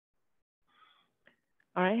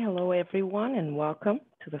All right, hello everyone and welcome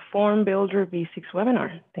to the Form Builder Basics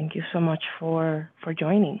webinar. Thank you so much for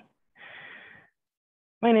joining.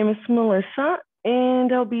 My name is Melissa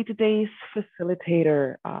and I'll be today's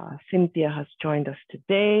facilitator. Cynthia has joined us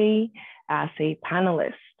today as a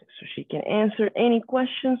panelist so she can answer any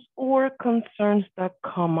questions or concerns that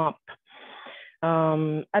come up.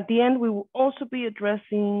 At the end, we will also be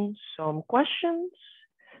addressing some questions.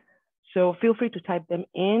 So feel free to type them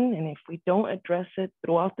in, and if we don't address it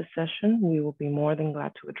throughout the session, we will be more than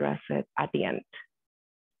glad to address it at the end.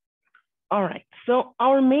 All right, so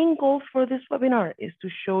our main goal for this webinar is to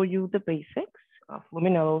show you the basics of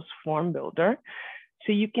LUMINELLO'S Form Builder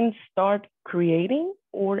so you can start creating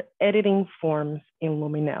or editing forms in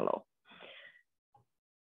LUMINELLO.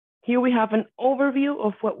 Here we have an overview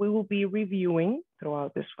of what we will be reviewing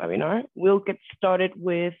throughout this webinar. We'll get started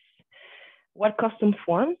with what custom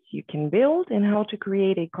forms you can build and how to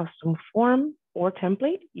create a custom form or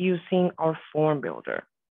template using our form builder.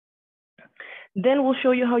 Then we'll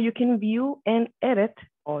show you how you can view and edit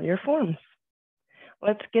all your forms.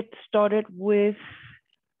 Let's get started with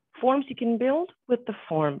forms you can build with the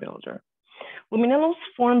form builder. LUMINELLO'S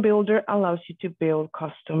form builder allows you to build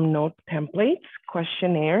custom note templates,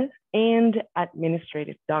 questionnaires, and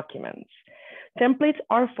administrative documents. Templates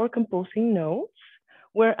are for composing notes,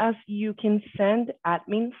 whereas you can send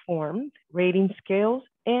admin forms, rating scales,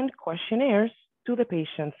 and questionnaires to the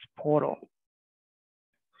patient's portal.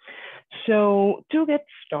 So to get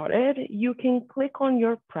started, you can click on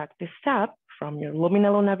your practice tab from your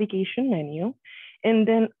LUMINELLO navigation menu, and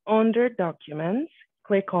then under Documents,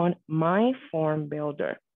 click on My Form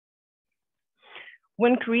Builder.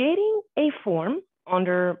 When creating a form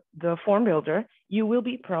under the Form Builder, you will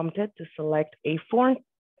be prompted to select a form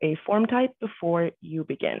type before you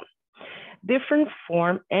begin. Different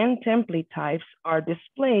form and template types are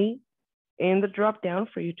displayed in the drop-down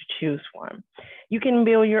for you to choose one. You can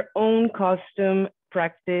build your own custom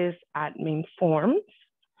practice admin forms,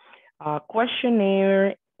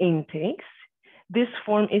 questionnaire intakes. This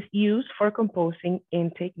form is used for composing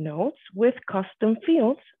intake notes with custom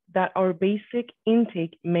fields that our basic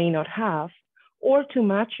intake may not have, or to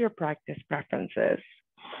match your practice preferences.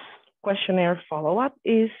 Questionnaire follow-up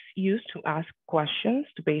is used to ask questions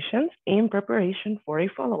to patients in preparation for a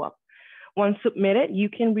follow-up. Once submitted, you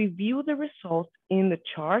can review the results in the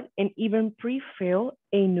chart and even pre-fill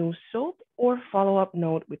a new SOAP or follow-up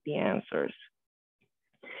note with the answers.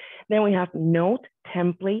 Then we have note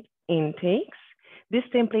template intakes. This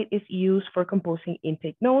template is used for composing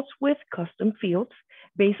intake notes with custom fields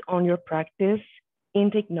based on your practice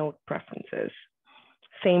intake note preferences.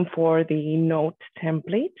 Same for the note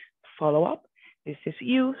template follow-up. This is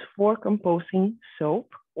used for composing SOAP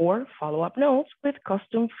or follow-up notes with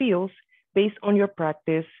custom fields based on your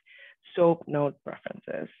practice SOAP note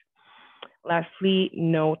preferences. Lastly,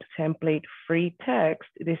 note template free text.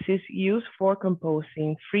 This is used for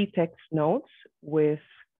composing free text notes with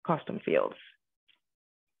custom fields.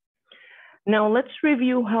 Now let's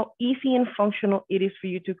review how easy and functional it is for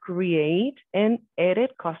you to create and edit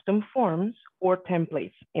custom forms or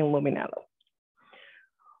templates in LUMINELLO.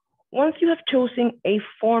 Once you have chosen a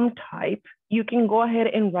form type, you can go ahead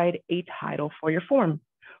and write a title for your form.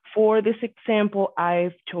 For this example,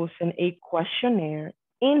 I've chosen a questionnaire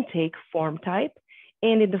intake form type,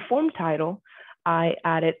 and in the form title, I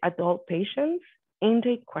added adult patients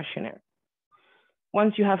intake questionnaire.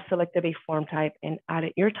 Once you have selected a form type and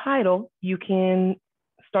added your title, you can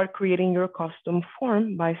start creating your custom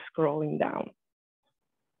form by scrolling down.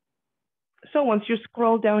 So once you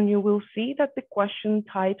scroll down, you will see that the question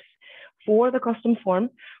types for the custom form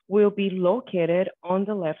will be located on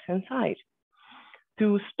the left-hand side.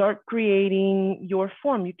 To start creating your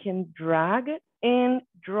form, you can drag and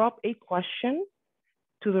drop a question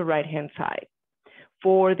to the right-hand side.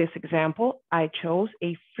 For this example, I chose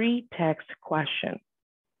a free text question.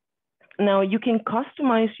 Now you can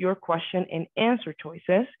customize your question and answer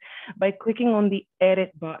choices by clicking on the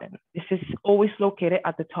edit button. This is always located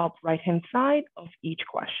at the top right-hand side of each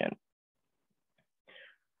question.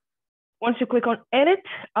 Once you click on edit,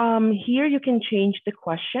 here you can change the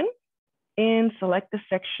question and select the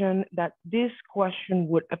section that this question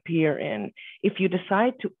would appear in if you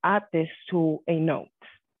decide to add this to a note.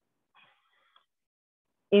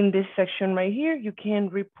 In this section right here, you can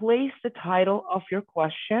replace the title of your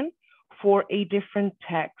question for a different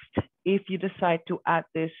text. If you decide to add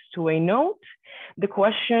this to a note, the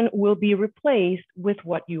question will be replaced with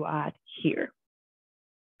what you add here.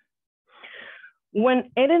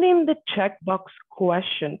 When editing the checkbox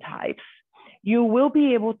question types, you will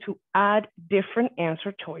be able to add different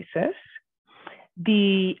answer choices.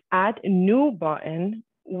 The Add New button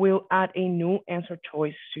will add a new answer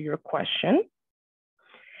choice to your question.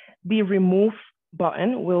 The Remove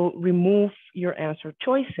button will remove your answer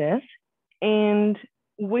choices. And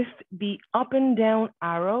with the up and down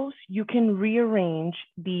arrows, you can rearrange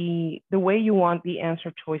the way you want the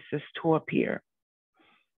answer choices to appear.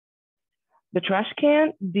 The trash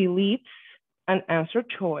can deletes an answer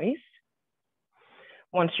choice.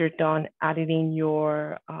 Once you're done adding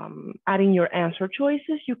your answer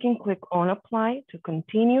choices, you can click on Apply to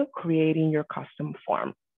continue creating your custom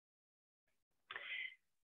form.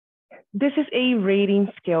 This is a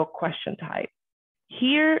rating scale question type.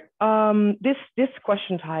 Here, this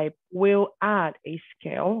question type will add a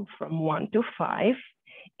scale from 1 to 5,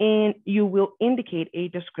 and you will indicate a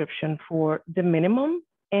description for the minimum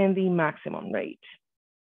and the maximum rate.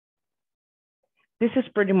 This is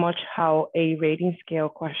pretty much how a rating scale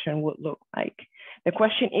question would look like. The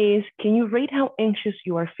question is, can you rate how anxious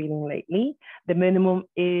you are feeling lately? The minimum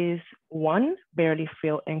is 1, barely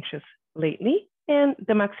feel anxious lately. And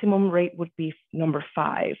the maximum rate would be number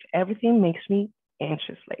 5, everything makes me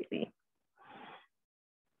anxious lately.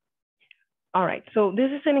 All right, so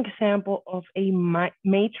this is an example of a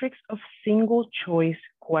matrix of single choice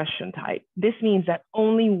question type. This means that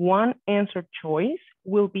only one answer choice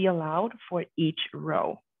will be allowed for each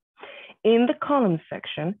row. In the column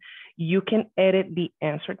section, you can edit the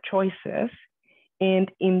answer choices,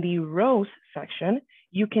 and in the rows section,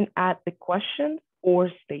 you can add the questions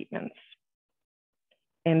or statements.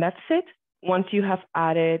 And that's it. Once you have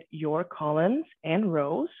added your columns and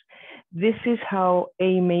rows, this is how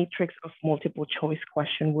a matrix of multiple choice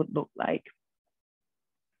question would look like.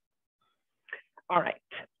 All right.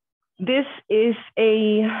 This is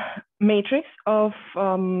a matrix of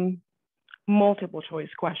multiple choice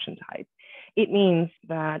question type. It means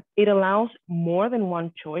that it allows more than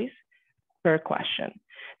one choice per question.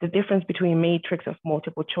 The difference between matrix of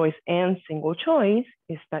multiple choice and single choice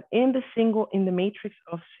is that in the matrix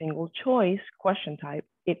of single choice question type,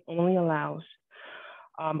 it only allows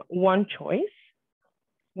one choice,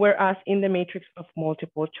 whereas in the matrix of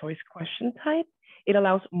multiple choice question type, it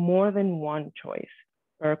allows more than one choice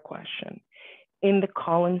per question. In the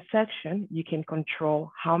column section, you can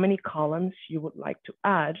control how many columns you would like to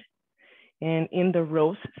add. And in the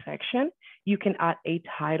rows section, you can add a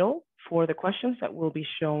title for the questions that will be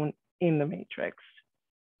shown in the matrix.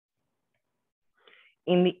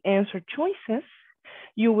 In the answer choices,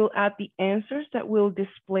 you will add the answers that will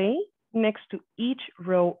display next to each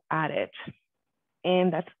row added.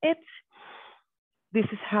 And that's it. This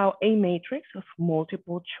is how a matrix of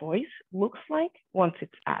multiple choice looks like once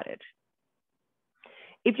it's added.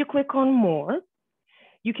 If you click on More,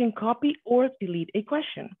 you can copy or delete a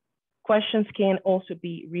question. Questions can also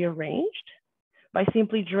be rearranged by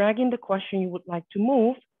simply dragging the question you would like to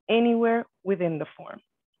move anywhere within the form.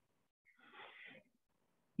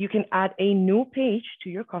 You can add a new page to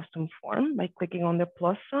your custom form by clicking on the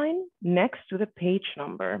plus sign next to the page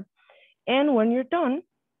number. And when you're done,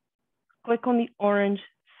 click on the orange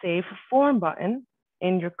Save Form button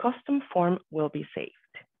and your custom form will be saved.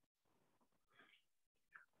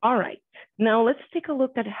 All right, now let's take a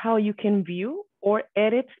look at how you can view or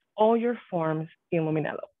edit all your forms in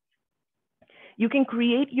Luminello. You can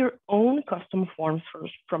create your own custom forms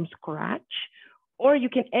from scratch, or you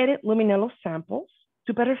can edit Luminello samples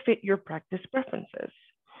to better fit your practice preferences.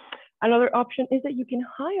 Another option is that you can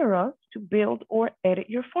hire us to build or edit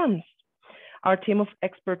your forms. Our team of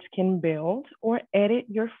experts can build or edit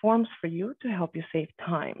your forms for you to help you save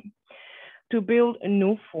time. To build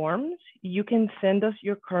new forms, you can send us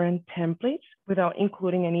your current templates without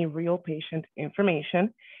including any real patient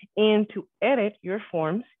information. And to edit your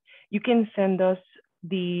forms, you can send us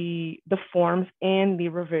the forms and the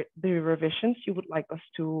revisions you would like us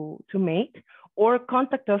to make, or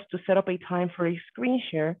contact us to set up a time for a screen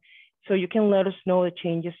share so you can let us know the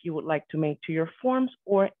changes you would like to make to your forms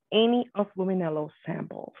or any of Luminello's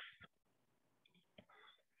samples.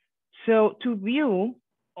 So to view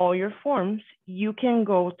all your forms, you can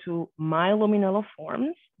go to My Luminello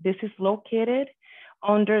Forms. This is located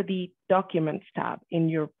under the Documents tab in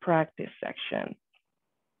your Practice section.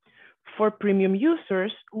 For premium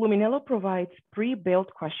users, Luminello provides pre-built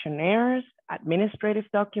questionnaires, administrative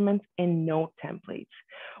documents, and note templates.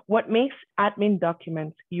 What makes admin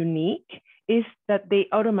documents unique is that they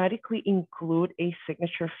automatically include a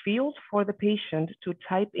signature field for the patient to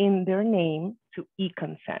type in their name to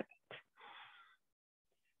e-consent.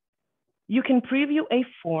 You can preview a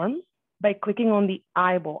form by clicking on the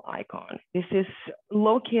eyeball icon. This is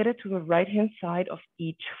located to the right-hand side of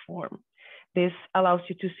each form. This allows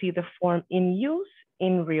you to see the form in use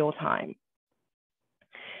in real time.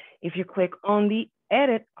 If you click on the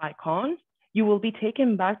edit icon, you will be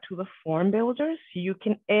taken back to the form builder so you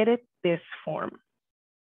can edit this form.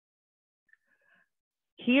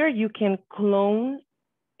 Here you can clone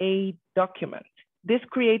a document. This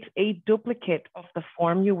creates a duplicate of the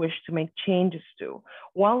form you wish to make changes to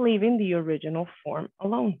while leaving the original form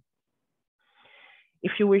alone.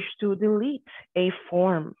 If you wish to delete a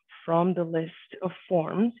form from the list of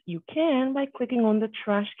forms, you can by clicking on the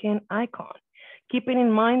trash can icon. Keeping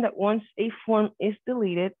in mind that once a form is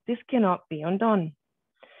deleted, this cannot be undone.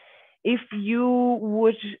 If you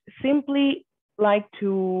would simply like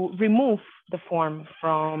to remove the form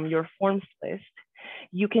from your forms list,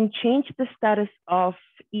 you can change the status of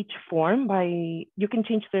each form you can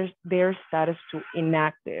change their status to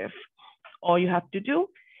inactive. All you have to do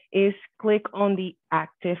is click on the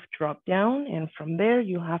active dropdown, and from there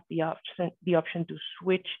you have the option to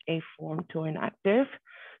switch a form to inactive,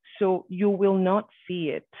 so you will not see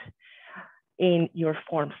it in your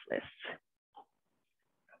forms list.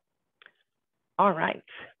 All right,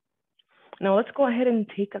 now let's go ahead and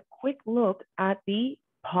take a quick look at the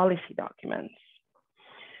policy documents.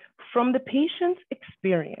 From the patient's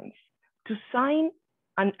experience, to sign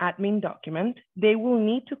an admin document, they will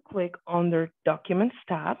need to click on their Documents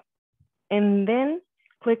tab and then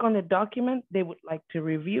click on the document they would like to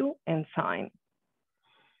review and sign.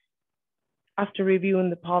 After reviewing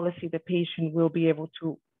the policy, the patient will be able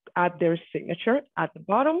to add their signature at the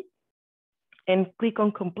bottom and click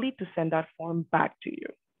on Complete to send that form back to you.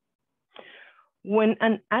 When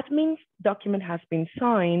an admin document has been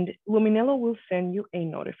signed, Luminello will send you a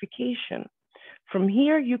notification. From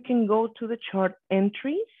here, you can go to the chart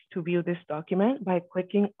entries to view this document by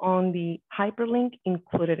clicking on the hyperlink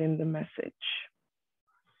included in the message.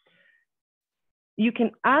 You can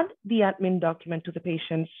add the admin document to the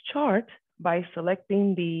patient's chart by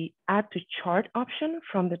selecting the Add to Chart option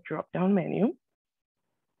from the drop-down menu.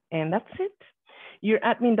 And that's it. Your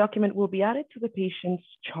admin document will be added to the patient's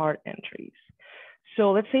chart entries.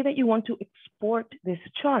 So let's say that you want to export this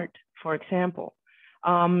chart, for example.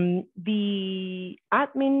 The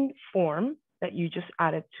admin form that you just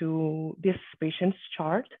added to this patient's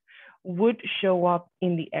chart would show up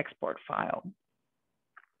in the export file.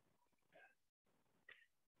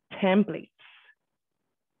 Templates.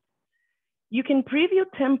 You can preview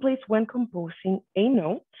templates when composing a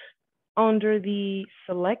note. Under the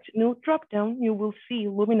Select Note dropdown, you will see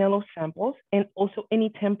Luminello samples and also any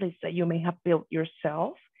templates that you may have built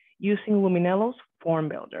yourself using Luminello's Form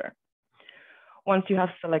Builder. Once you have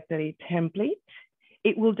selected a template,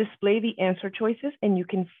 it will display the answer choices and you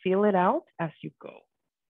can fill it out as you go.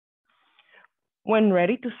 When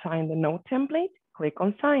ready to sign the note template, click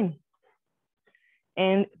on Sign.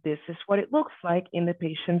 And this is what it looks like in the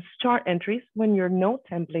patient's chart entries when your note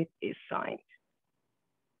template is signed.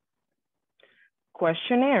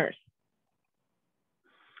 Questionnaires.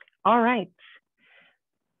 All right.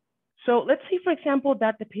 So let's say, for example,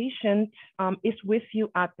 that the patient is with you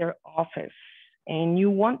at their office and you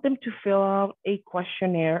want them to fill out a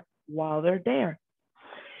questionnaire while they're there.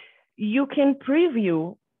 You can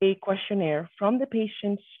preview a questionnaire from the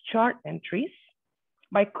patient's chart entries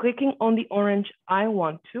by clicking on the orange I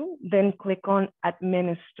want to, then click on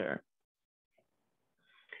Administer.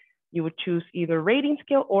 You would choose either rating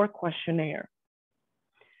scale or questionnaire.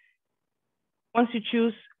 Once you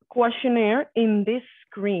choose questionnaire in this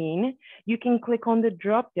screen, you can click on the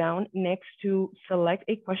drop-down next to select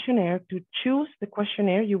a questionnaire to choose the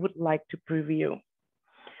questionnaire you would like to preview.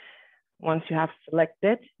 Once you have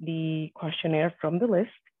selected the questionnaire from the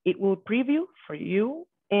list, it will preview for you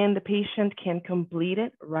and the patient can complete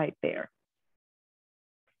it right there.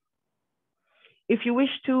 If you wish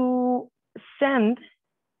to send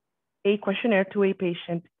a questionnaire to a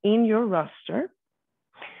patient in your roster,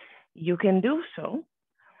 you can do so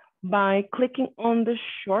by clicking on the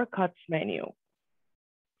shortcuts menu.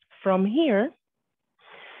 From here,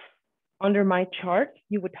 under my chart,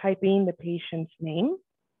 you would type in the patient's name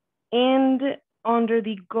and under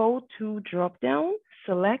the Go To dropdown,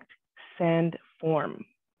 select Send Form.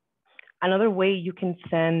 Another way you can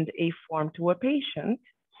send a form to a patient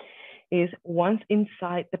is once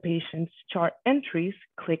inside the patient's chart entries,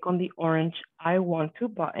 click on the orange I Want To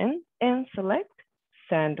button and select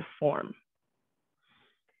Send Form.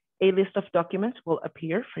 A list of documents will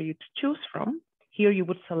appear for you to choose from. Here you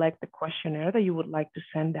would select the questionnaire that you would like to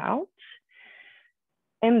send out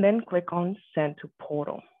and then click on Send to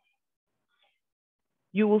Portal.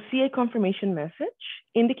 You will see a confirmation message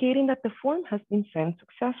indicating that the form has been sent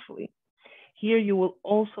successfully. Here you will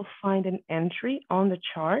also find an entry on the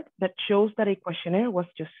chart that shows that a questionnaire was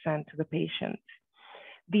just sent to the patient.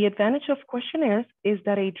 The advantage of questionnaires is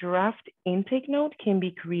that a draft intake note can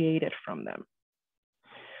be created from them.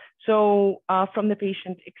 So from the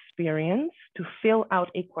patient experience, to fill out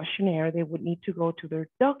a questionnaire, they would need to go to their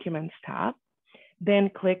Documents tab, then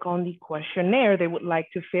click on the questionnaire they would like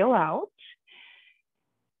to fill out.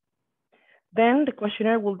 Then the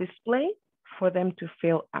questionnaire will display for them to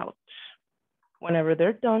fill out. Whenever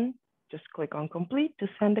they're done, just click on complete to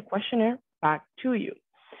send the questionnaire back to you.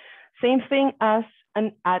 Same thing as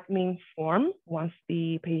an admin form. Once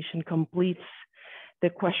the patient completes the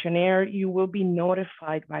questionnaire, you will be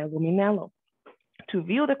notified by Luminello. To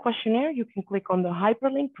view the questionnaire, you can click on the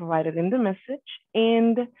hyperlink provided in the message,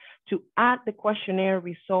 and to add the questionnaire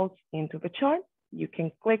results into the chart, you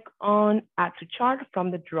can click on Add to Chart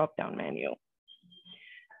from the drop-down menu.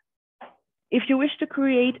 If you wish to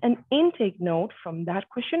create an intake note from that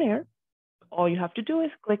questionnaire, all you have to do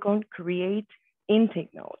is click on Create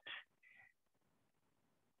Intake Note.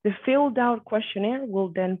 The filled out questionnaire will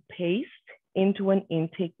then paste into an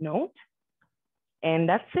intake note, and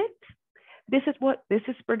that's it. This is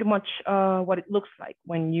pretty much what it looks like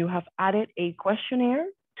when you have added a questionnaire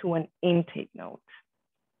to an intake note.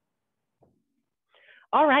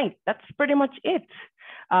 All right, that's pretty much it.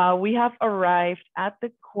 We have arrived at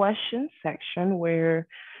the question section where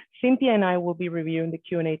Cynthia and I will be reviewing the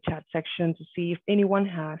Q&A chat section to see if anyone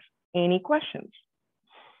has any questions.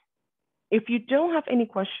 If you don't have any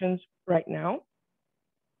questions right now,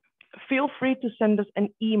 feel free to send us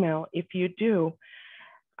an email if you do.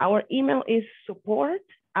 Our email is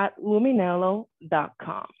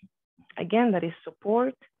support@luminello.com. Again, that is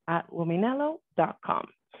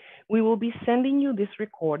support@luminello.com. We will be sending you this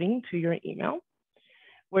recording to your email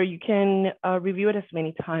where you can review it as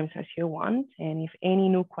many times as you want. And if any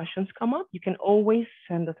new questions come up, you can always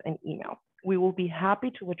send us an email. We will be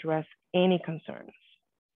happy to address any concerns.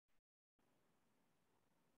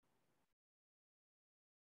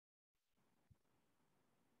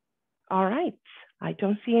 All right, I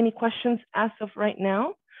don't see any questions as of right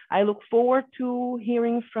now. I look forward to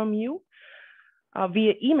hearing from you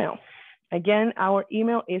via email. Again, our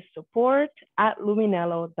email is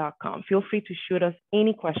support@luminello.com. Feel free to shoot us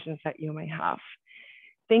any questions that you may have.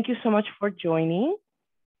 Thank you so much for joining.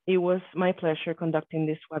 It was my pleasure conducting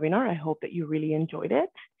this webinar. I hope that you really enjoyed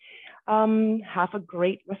it. Have a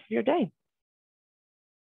great rest of your day.